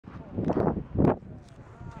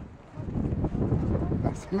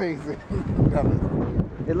amazing.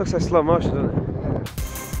 It looks like slow motion, doesn't it?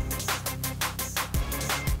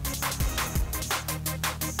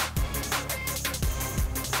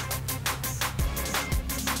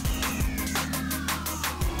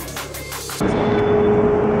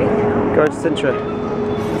 Going to Sintra.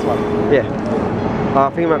 This one? Yeah. Oh, I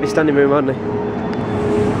think it might be standing room, aren't they?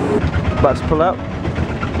 About to pull out.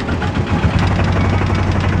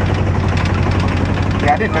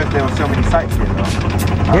 Yeah, I didn't know there were so many sites here though.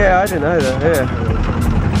 Yeah, I didn't either, yeah.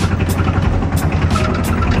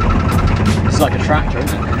 It's like a tractor,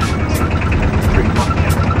 isn't it? Pretty much.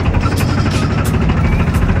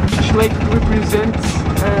 Each lake represents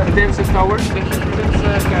a dancer tower that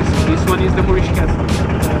represents a castle. This one is the Moorish castle.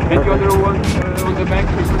 And the other one on the back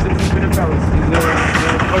represents the Pina palace.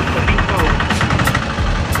 It's the pink tower.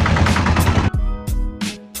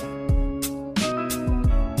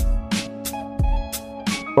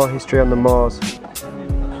 More history on the Moors.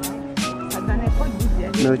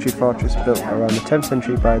 Military fortress built around the 10th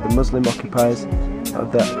century by the Muslim occupiers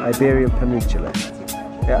of the Iberian Peninsula.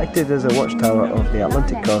 It acted as a watchtower of the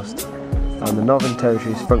Atlantic coast and the Northern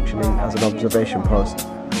Territories, functioning as an observation post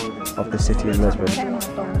of the city of Lisbon.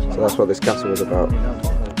 So that's what this castle was about.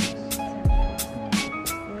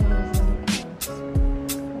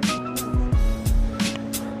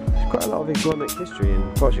 There's quite a lot of Islamic history in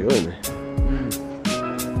Portugal, isn't there?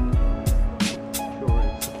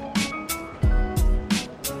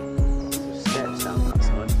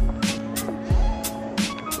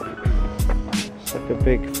 A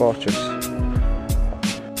big fortress.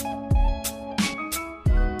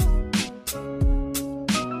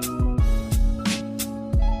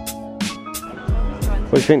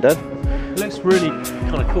 What do you think, Dad? It looks really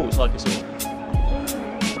kind of cool. It's like a sort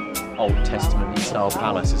of Old Testament style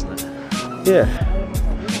palace, isn't it? Yeah,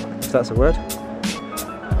 if that's a word.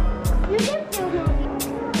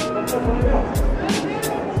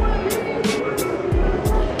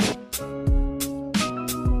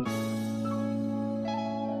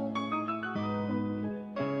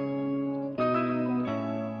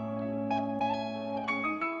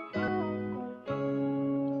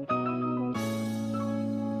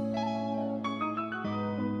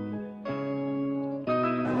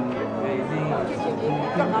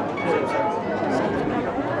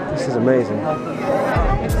 This is amazing.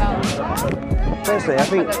 Personally, I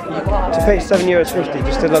think to pay €7.50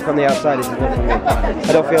 just to look on the outside is enough for me.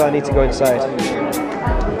 I don't feel I need to go inside.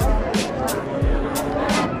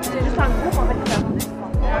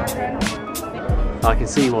 I can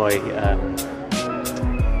see why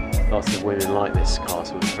lots of women like this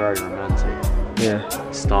castle. It's very romantic. Yeah.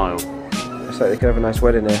 Style. It's like they could have a nice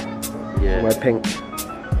wedding here. Yeah. Wear pink.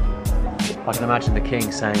 I can imagine the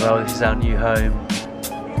king saying, "Well, this is our new home,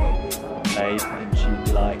 babe," and she'd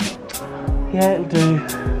be like, "Yeah, it'll do.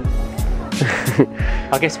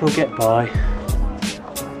 I guess we'll get by."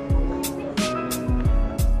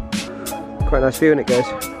 Quite a nice view, isn't it, guys?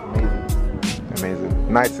 Amazing. Amazing.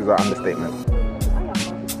 Nice is an understatement.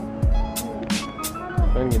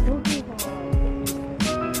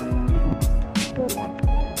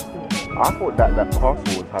 I thought that castle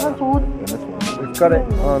was higher than this one. We've got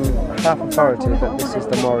it on half authority that this is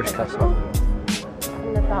the Moorish castle.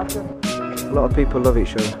 A lot of people love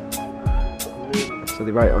each other, so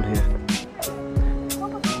they write on here.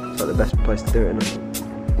 It's like the best place to do it, isn't it?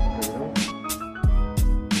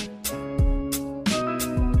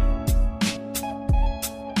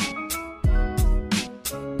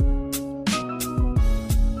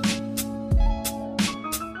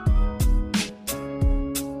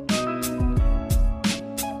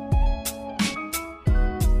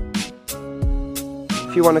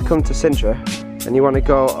 If you want to come to Sintra and you want to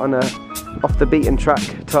go on a off the beaten track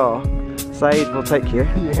tour, Saeed will take you.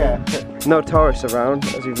 Yeah. No tourists around,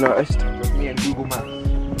 as you've noticed. Just me and Google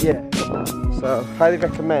Maps. Yeah. So highly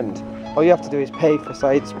recommend. All you have to do is pay for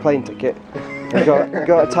Saeed's plane ticket and go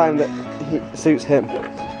at a time that suits him.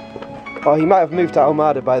 Or he might have moved to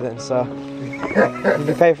Almada by then, so you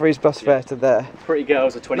can pay for his bus fare to there. Pretty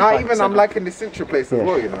girls are 25%. Not even, I'm liking the Sintra place as Yeah.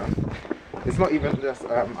 well, you know. It's not even just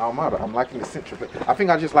Almada, I'm liking the Sintra place. I think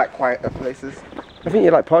I just like quieter places. I think you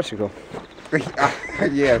like Portugal.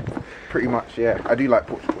 Yeah, pretty much, yeah. I do like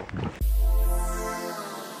Portugal.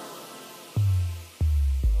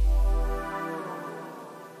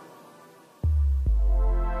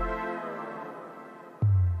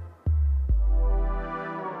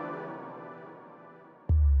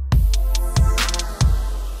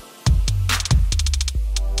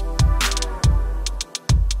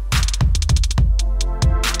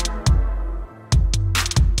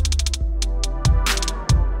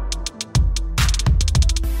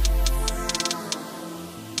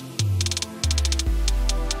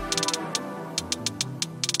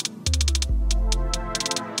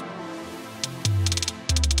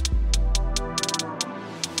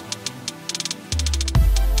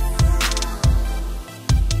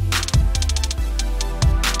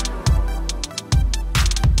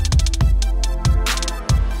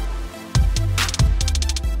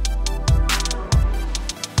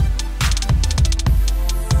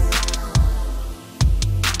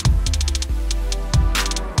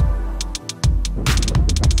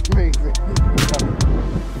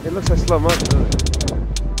 lot more to it.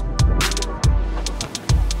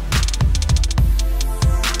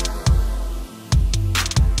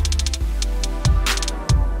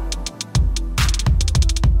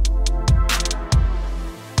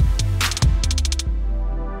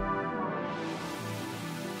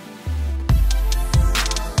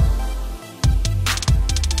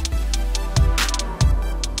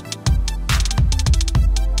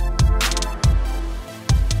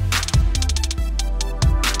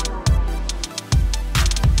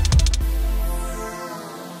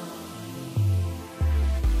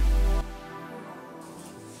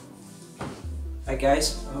 Hi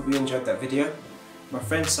guys, I hope you enjoyed that video. My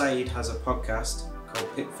friend Saeed has a podcast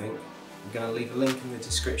called Pipthink. I'm going to leave a link in the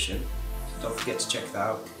description, so don't forget to check that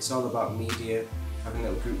out. It's all about media, having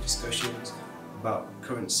little group discussions about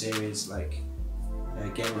current series like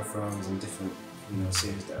Game of Thrones and different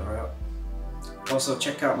series that are out. Also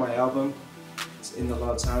check out my album, it's In the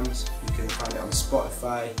Lord's Hands. You can find it on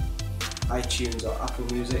Spotify, iTunes or Apple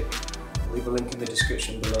Music. I'll leave a link in the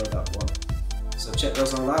description below that one. So check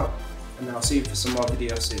those all out. And I'll see you for some more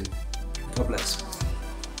videos soon. God bless.